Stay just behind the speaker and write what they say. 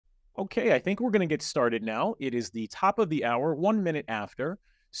Okay, I think we're going to get started now. It is the top of the hour, 1 minute after.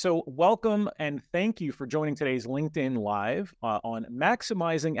 So, welcome and thank you for joining today's LinkedIn Live on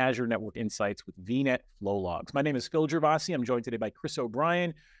Maximizing Azure Network Insights with VNet Flow Logs. My name is Phil Gervasi. I'm joined today by Chris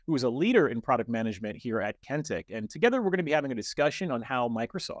O'Brien, who is a leader in product management here at Kentik. And together, we're going to be having a discussion on how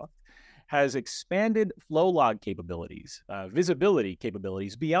Microsoft has expanded flow log capabilities, visibility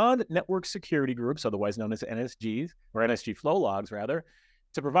capabilities beyond network security groups, otherwise known as NSGs or NSG flow logs, rather,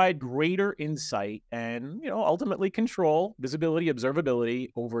 to provide greater insight and ultimately control visibility, observability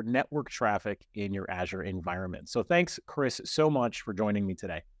over network traffic in your Azure environment. So thanks, Chris, so much for joining me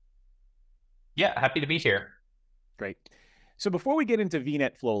today. Yeah, happy to be here. Great. So before we get into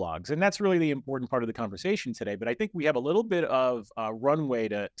VNet flow logs, and that's really the important part of the conversation today, but I think we have a little bit of runway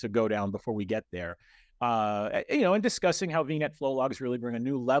to go down before we get there. In discussing how VNet flow logs really bring a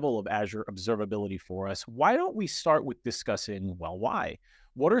new level of Azure observability for us, why don't we start with discussing, well, why?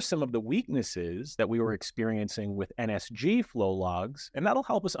 What are some of the weaknesses that we were experiencing with NSG flow logs? And that'll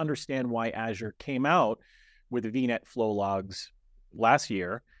help us understand why Azure came out with VNet flow logs last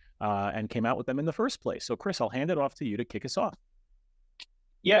year and came out with them in the first place. So, Chris, I'll hand it off to you to kick us off.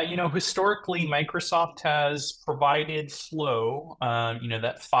 Yeah, historically, Microsoft has provided flow,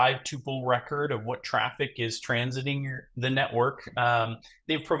 that five-tuple record of what traffic is transiting the network.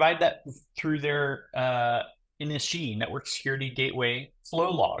 They've provided that through their NSG, Network Security Gateway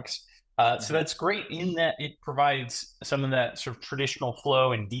flow logs. So that's great in that it provides some of that sort of traditional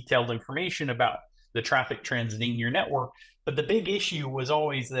flow and detailed information about the traffic transiting your network. But the big issue was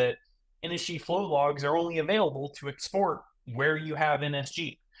always that NSG flow logs are only available to export where you have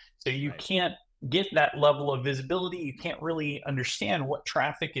NSG. So you can't get that level of visibility. You can't really understand what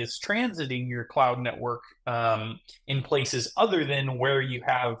traffic is transiting your cloud network in places other than where you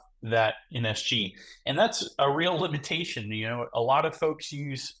have that NSG. And that's a real limitation. A lot of folks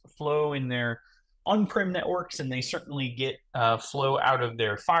use flow in their on-prem networks, and they certainly get flow out of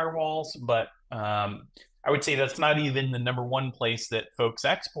their firewalls, but I would say that's not even the number one place that folks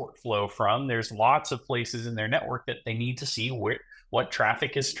export flow from. There's lots of places in their network that they need to see what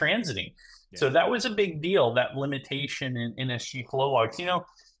traffic is transiting. Yeah. So that was a big deal, that limitation in NSG flow logs.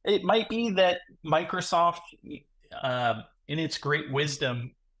 It might be that Microsoft, in its great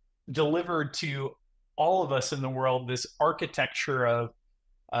wisdom, delivered to all of us in the world this architecture of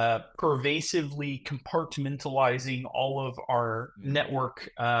pervasively compartmentalizing all of our network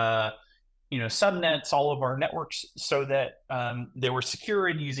subnets, all of our networks, so that they were secure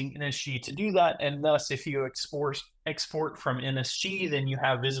and using NSG to do that. And thus, if you export from NSG, then you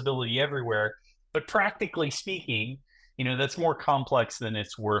have visibility everywhere. But practically speaking, that's more complex than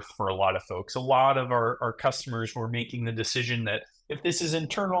it's worth for a lot of folks. A lot of our customers were making the decision that if this is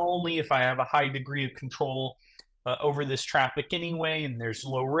internal only, if I have a high degree of control over this traffic anyway, and there's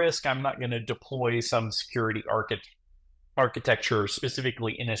low risk, I'm not going to deploy some security architecture,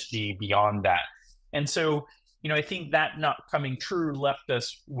 specifically NSG, beyond that. And so, I think that not coming true left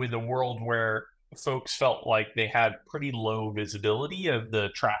us with a world where folks felt like they had pretty low visibility of the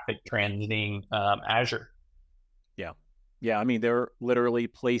traffic transiting Azure. Yeah. Yeah. I mean, there are literally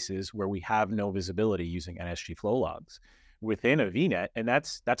places where we have no visibility using NSG flow logs within a VNet, and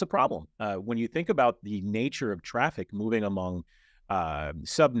that's a problem. When you think about the nature of traffic moving among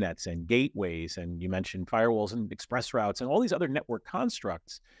subnets and gateways, and you mentioned firewalls and express routes and all these other network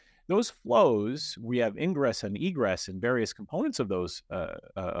constructs, those flows, we have ingress and egress, and various components of those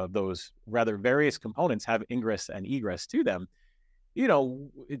various components have ingress and egress to them.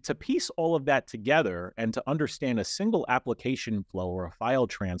 To piece all of that together and to understand a single application flow or a file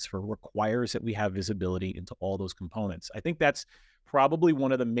transfer requires that we have visibility into all those components. I think that's probably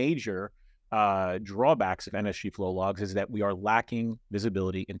one of the major drawbacks of NSG flow logs, is that we are lacking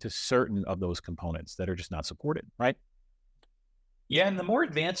visibility into certain of those components that are just not supported, right? Yeah, and the more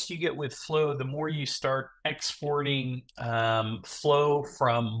advanced you get with flow, the more you start exporting flow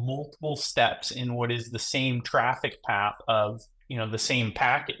from multiple steps in what is the same traffic path of the same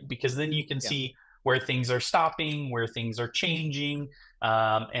packet, because then you can see where things are stopping, where things are changing,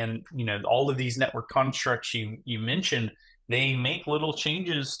 and all of these network constructs you mentioned, they make little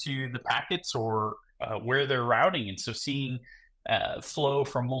changes to the packets or where they're routing. And so seeing flow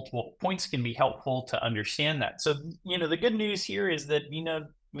from multiple points can be helpful to understand that. So, the good news here is that,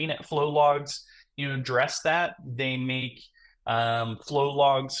 VNet flow logs, address that. They make flow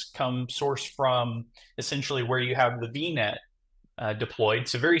logs come source from essentially where you have the VNet deployed.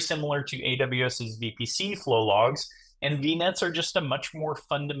 So very similar to AWS's VPC flow logs. And VNets are just a much more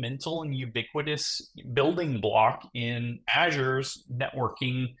fundamental and ubiquitous building block in Azure's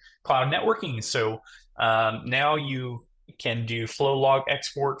networking, cloud networking. So now you can do flow log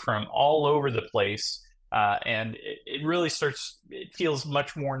export from all over the place. And it really it feels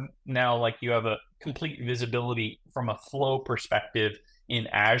much more now like you have a complete visibility from a flow perspective in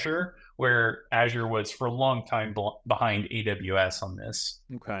Azure, where Azure was for a long time behind AWS on this.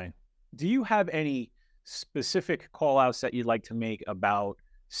 Okay. Do you have any specific call outs that you'd like to make about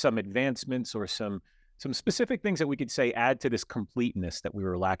some advancements or some specific things that we could say add to this completeness that we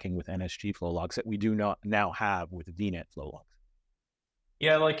were lacking with NSG flow logs that we do not now have with VNet flow logs?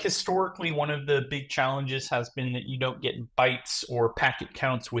 Yeah, like historically, one of the big challenges has been that you don't get bytes or packet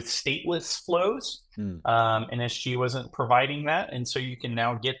counts with stateless flows. NSG wasn't providing that, and so you can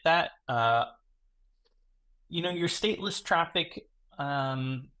now get that. Your stateless traffic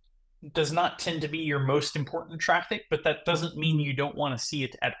does not tend to be your most important traffic, but that doesn't mean you don't want to see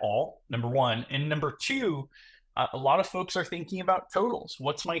it at all, number one. And number two, a lot of folks are thinking about totals.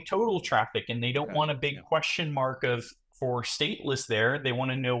 What's my total traffic? And they don't want a big question mark for stateless there. They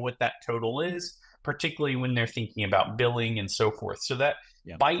want to know what that total is, particularly when they're thinking about billing and so forth. So that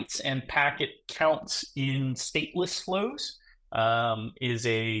bytes and packet counts in stateless flows is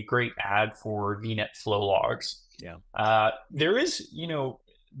a great add for VNet flow logs. There is,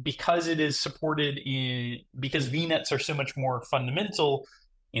 because it is supported because VNets are so much more fundamental,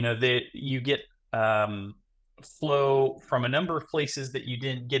 that you get flow from a number of places that you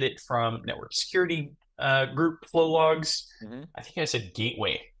didn't get it from network security group flow logs. I think I said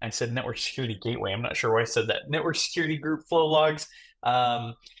gateway. I said network security gateway. I'm not sure why I said that. Network security group flow logs.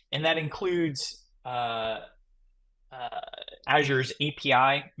 And that includes Azure's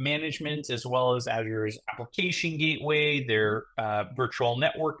API management, as well as Azure's application gateway, their virtual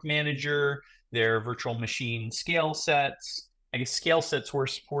network manager, their virtual machine scale sets. I guess scale sets were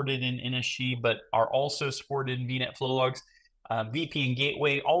supported in NSG, but are also supported in VNet flow logs. VPN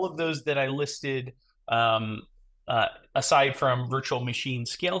gateway, all of those that I listed, aside from virtual machine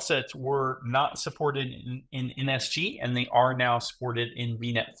scale sets, were not supported in NSG, and they are now supported in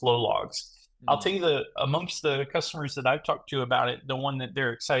VNet flow logs. I'll tell you, amongst the customers that I've talked to about it, the one that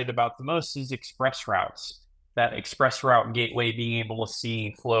they're excited about the most is express routes. That express route gateway, being able to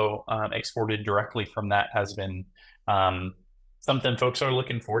see flow exported directly from that, has been something folks are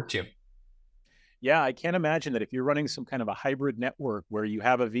looking forward to. Yeah, I can't imagine that if you're running some kind of a hybrid network where you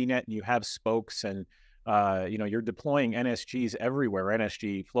have a VNet and you have spokes and you're deploying NSGs everywhere,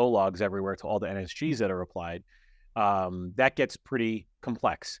 NSG flow logs everywhere to all the NSGs that are applied, that gets pretty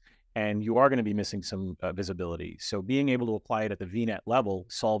complex. And you are going to be missing some visibility. So being able to apply it at the VNet level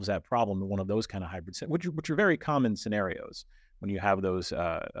solves that problem in one of those kind of hybrid, which are very common scenarios when you have those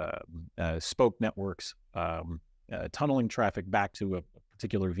spoke networks tunneling traffic back to a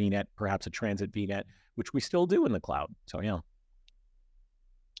particular VNet, perhaps a transit VNet, which we still do in the cloud. So yeah.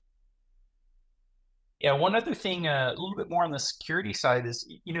 Yeah, one other thing, a little bit more on the security side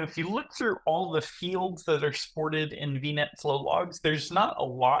is, if you look through all the fields that are supported in VNet flow logs, there's not a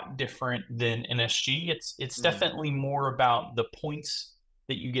lot different than NSG. It's definitely more about the points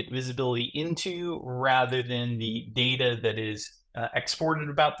that you get visibility into rather than the data that is exported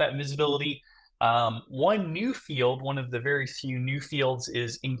about that visibility. One new field, one of the very few new fields,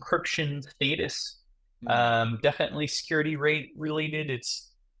 is encryption status. Definitely security rate related. It's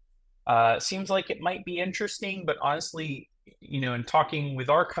seems like it might be interesting, but honestly, in talking with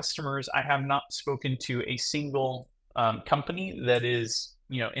our customers, I have not spoken to a single company that is,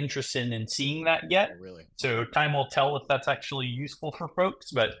 interested in seeing that yet. Really? So time will tell if that's actually useful for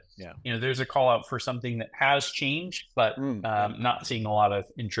folks. But there's a call out for something that has changed, but not seeing a lot of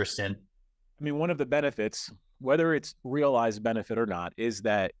interest in. I mean, one of the benefits, whether it's realized benefit or not, is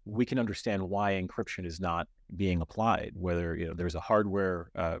that we can understand why encryption is not being applied, whether there's a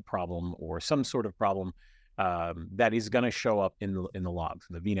hardware problem or some sort of problem that is going to show up in the logs,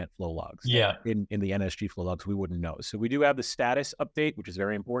 in the VNet flow logs. In the NSG flow logs, we wouldn't know. So we do have the status update, which is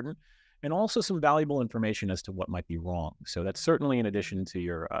very important, and also some valuable information as to what might be wrong. So that's certainly in addition to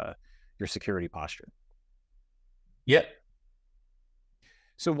your security posture. Yep.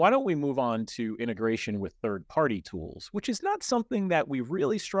 So why don't we move on to integration with third-party tools, which is not something that we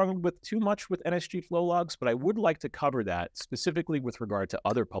really struggled with too much with NSG flow logs, but I would like to cover that specifically with regard to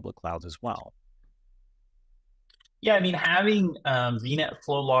other public clouds as well. Yeah, I mean, having VNet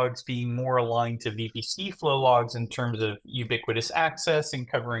flow logs being more aligned to VPC flow logs in terms of ubiquitous access and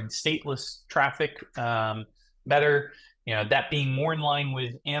covering stateless traffic better, that being more in line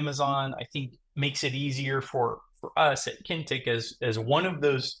with Amazon, I think makes it easier for us at Kentik as one of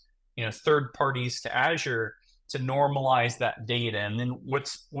those third parties to Azure to normalize that data. And then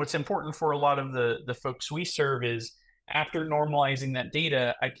what's important for a lot of the folks we serve is after normalizing that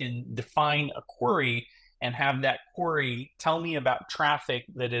data, I can define a query and have that query tell me about traffic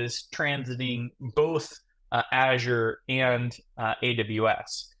that is transiting both Azure and AWS.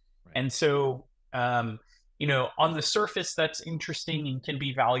 Right. And so, on the surface, that's interesting and can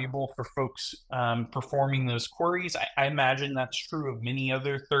be valuable for folks performing those queries. I imagine that's true of many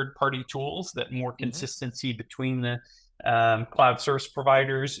other third-party tools, that more Mm-hmm. consistency between the cloud service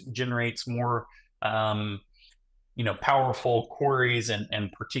providers generates more powerful queries,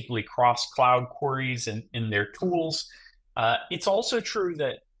 and particularly cross-cloud queries in their tools. It's also true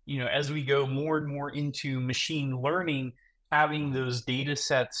that, as we go more and more into machine learning, having those data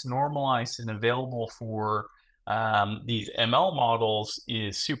sets normalized and available for these ML models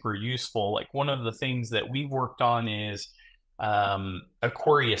is super useful. Like, one of the things that we worked on is a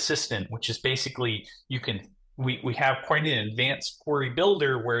query assistant, which is basically, we have quite an advanced query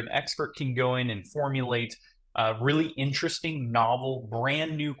builder where an expert can go in and formulate a really interesting, novel,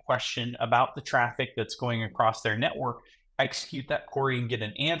 brand new question about the traffic that's going across their network, execute that query and get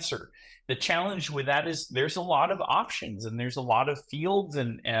an answer. The challenge with that is there's a lot of options, and there's a lot of fields,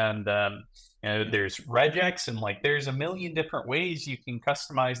 and there's regex, and like there's a million different ways you can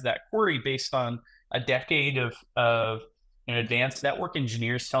customize that query based on a decade of advanced network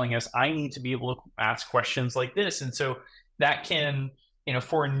engineers telling us I need to be able to ask questions like this. And so that can,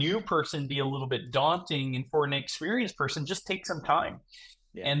 for a new person, be a little bit daunting, and for an experienced person, just take some time.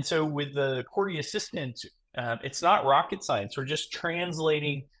 Yeah. And so with the query assistant, it's not rocket science. We're just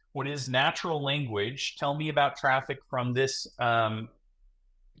translating what is natural language. Tell me about traffic from this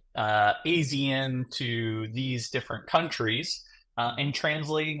ASEAN to these different countries, and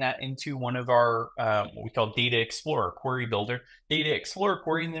translating that into one of our what we call Data Explorer query builder, Data Explorer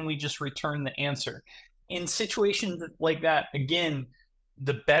query, and then we just return the answer. In situations like that, again,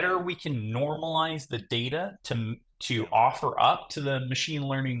 the better we can normalize the data to offer up to the machine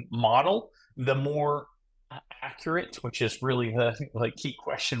learning model, the more accurate, which is really the key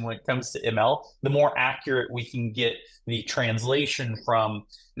question when it comes to ML, the more accurate we can get the translation from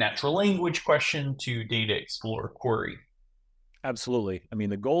natural language question to Data Explorer query. Absolutely. I mean,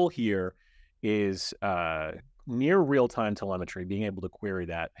 the goal here is near real-time telemetry, being able to query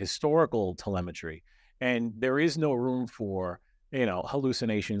that historical telemetry. And there is no room for,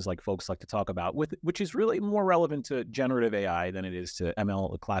 hallucinations like folks like to talk about, which is really more relevant to generative AI than it is to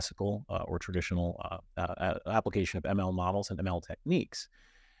ML, classical or traditional application of ML models and ML techniques.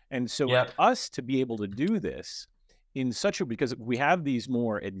 And so for Yep. us to be able to do this in because we have these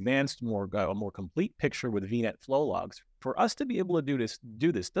more advanced, more complete picture with VNet flow logs, for us to be able to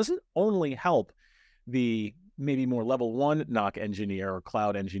do this doesn't only help the maybe more level one NOC engineer or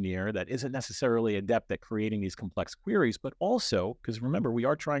cloud engineer that isn't necessarily adept at creating these complex queries, but also, because remember, we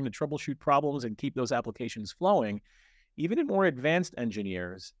are trying to troubleshoot problems and keep those applications flowing, even in more advanced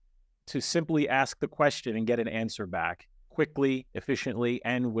engineers, to simply ask the question and get an answer back quickly, efficiently,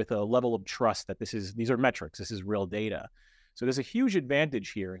 and with a level of trust that these are metrics, this is real data. So there's a huge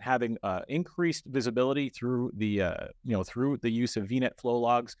advantage here in having increased visibility through the through the use of VNet flow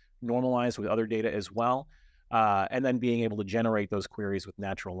logs, normalized with other data as well, and then being able to generate those queries with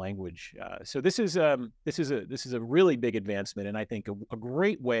natural language. So this is a really big advancement, and I think a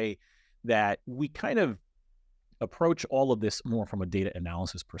great way that we kind of approach all of this more from a data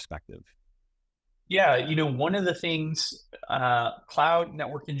analysis perspective. Yeah, one of the things, cloud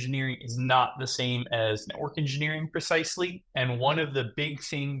network engineering is not the same as network engineering precisely. And one of the big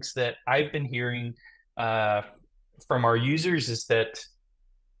things that I've been hearing uh, from our users is that,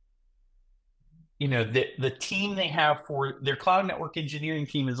 the team they have for their cloud network engineering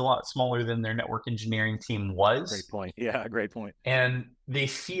team is a lot smaller than their network engineering team Great was. point. Yeah, great point. And they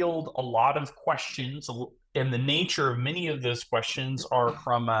field a lot of questions, and the nature of many of those questions are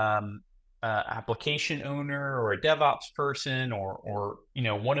from application owner or a DevOps person, or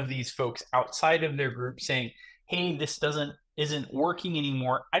one of these folks outside of their group saying, "Hey, this isn't working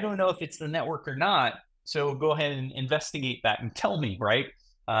anymore. I don't know if it's the network or not. So go ahead and investigate that and tell me." Right?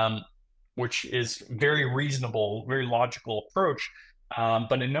 Which is very reasonable, very logical approach.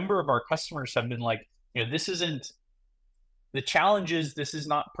 But a number of our customers have been like, this isn't the challenge is this is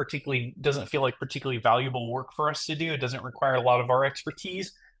not particularly doesn't feel like particularly valuable work for us to do. It doesn't require a lot of our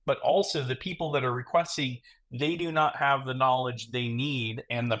expertise, but also the people that are requesting, they do not have the knowledge they need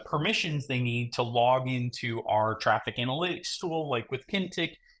and the permissions they need to log into our traffic analytics tool, like with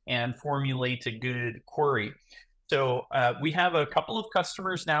Kentik, and formulate a good query. So we have a couple of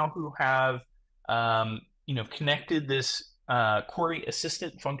customers now who have connected this query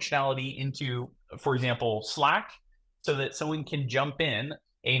assistant functionality into, for example, Slack, so that someone can jump in,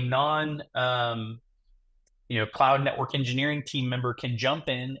 a non cloud network engineering team member can jump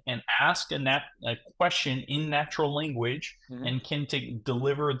in and ask a question in natural language, Mhm. and can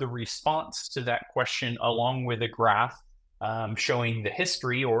deliver the response to that question along with a graph showing the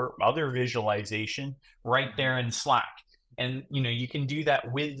history or other visualization right Mhm. there in Slack. And you can do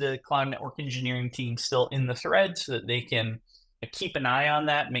that with the cloud network engineering team still in the thread, so that they can keep an eye on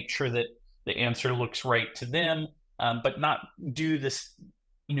that, make sure that the answer looks right to them, but not do this.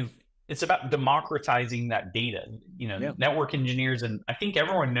 You know, it's about democratizing that data. Yeah. Network engineers, and I think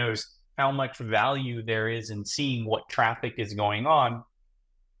everyone knows how much value there is in seeing what traffic is going on.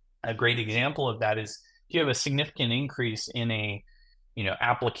 A great example of that is if you have a significant increase in a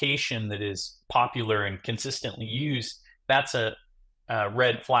application that is popular and consistently used, that's a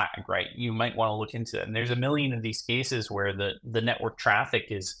red flag, right? You might want to look into that. And there's a million of these cases where the network traffic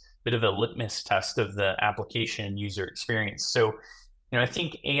is a bit of a litmus test of the application user experience. So I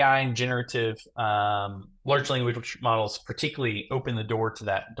think AI and generative large language models particularly open the door to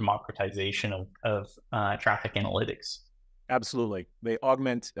that democratization of traffic analytics. Absolutely. They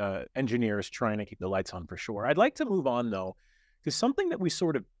augment engineers trying to keep the lights on for sure. I'd like to move on, though, to something that we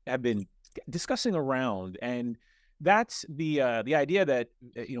sort of have been discussing around, and that's the idea that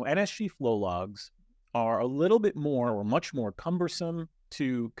NSG flow logs are a little bit more or much more cumbersome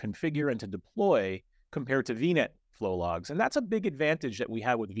to configure and to deploy compared to VNet flow logs. And that's a big advantage that we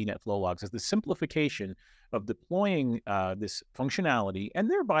have with VNet flow logs, is the simplification of deploying this functionality, and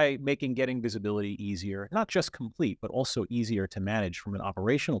thereby making getting visibility easier, not just complete, but also easier to manage from an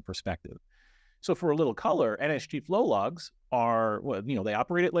operational perspective. So for a little color, NSG flow logs are, well, they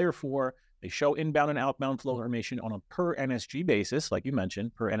operate at layer 4. They show inbound and outbound flow information on a per NSG basis, like you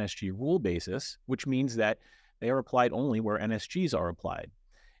mentioned, per NSG rule basis, which means that they are applied only where NSGs are applied.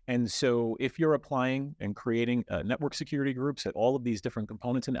 And so if you're applying and creating network security groups at all of these different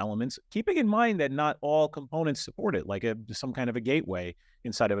components and elements, keeping in mind that not all components support it, like some kind of a gateway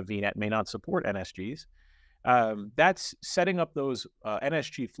inside of a VNet may not support NSGs, that's setting up those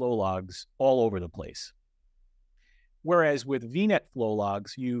NSG flow logs all over the place. Whereas with VNet flow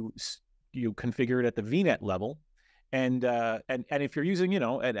logs, you configure it at the VNet level, and if you're using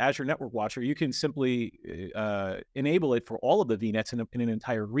an Azure Network Watcher, you can simply enable it for all of the VNets in an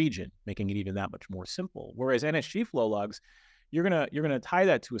entire region, making it even that much more simple. Whereas NSG flow logs, you're gonna tie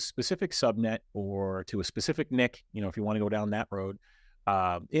that to a specific subnet or to a specific NIC, if you want to go down that road,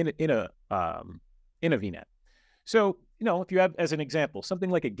 in a VNet. So, if you have, as an example, something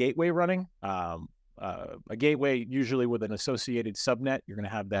like a gateway running, a gateway usually with an associated subnet, you're going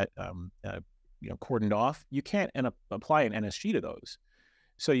to have that cordoned off. You can't apply an NSG to those.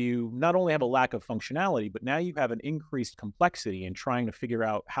 So you not only have a lack of functionality, but now you have an increased complexity in trying to figure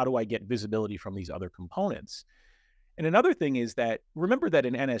out, how do I get visibility from these other components? And another thing is that, remember that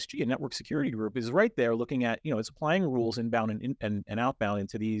an NSG, a network security group, is right there looking at, it's applying rules inbound and outbound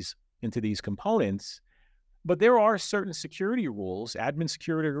into these components. But there are certain security rules, admin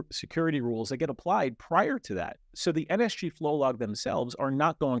security rules, that get applied prior to that. So the NSG flow log themselves are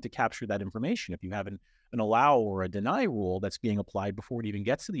not going to capture that information if you have an allow or a deny rule that's being applied before it even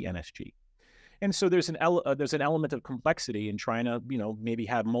gets to the NSG. And so there's an element of complexity in trying to maybe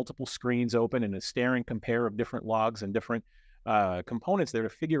have multiple screens open and a stare and compare of different logs and different components there to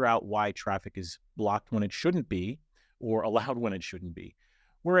figure out why traffic is blocked when it shouldn't be, or allowed when it shouldn't be.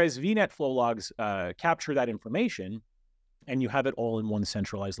 Whereas VNet flow logs capture that information, and you have it all in one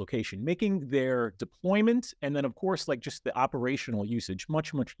centralized location, making their deployment and then, of course, like just the operational usage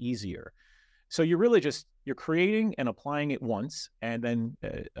much, much easier. So you're really you're creating and applying it once, and then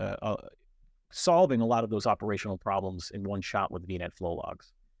solving a lot of those operational problems in one shot with VNet flow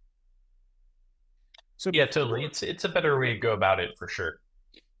logs. So Yeah, totally. It's a better way to go about it for sure.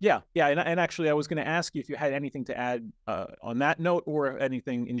 yeah, and actually, I was going to ask you if you had anything to add on that note, or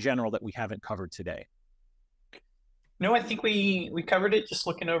anything in general that we haven't covered today. No, I think we covered it. Just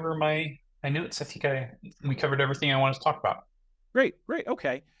looking over my notes, I think we covered everything I wanted to talk about. Great,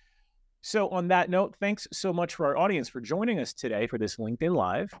 okay. So on that note, thanks so much for our audience for joining us today for this LinkedIn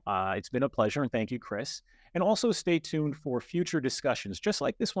Live. It's been a pleasure, and thank you, Chris. And also stay tuned for future discussions, just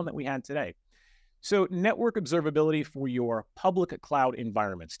like this one that we had today. So network observability for your public cloud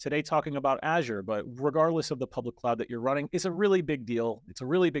environments. Today talking about Azure, but regardless of the public cloud that you're running, is a really big deal. It's a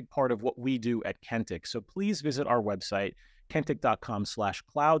really big part of what we do at Kentik. So please visit our website,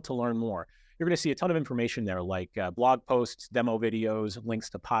 kentik.com/cloud, to learn more. You're going to see a ton of information there, like blog posts, demo videos,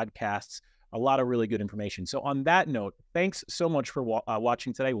 links to podcasts, a lot of really good information. So on that note, thanks so much for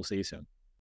watching today. We'll see you soon.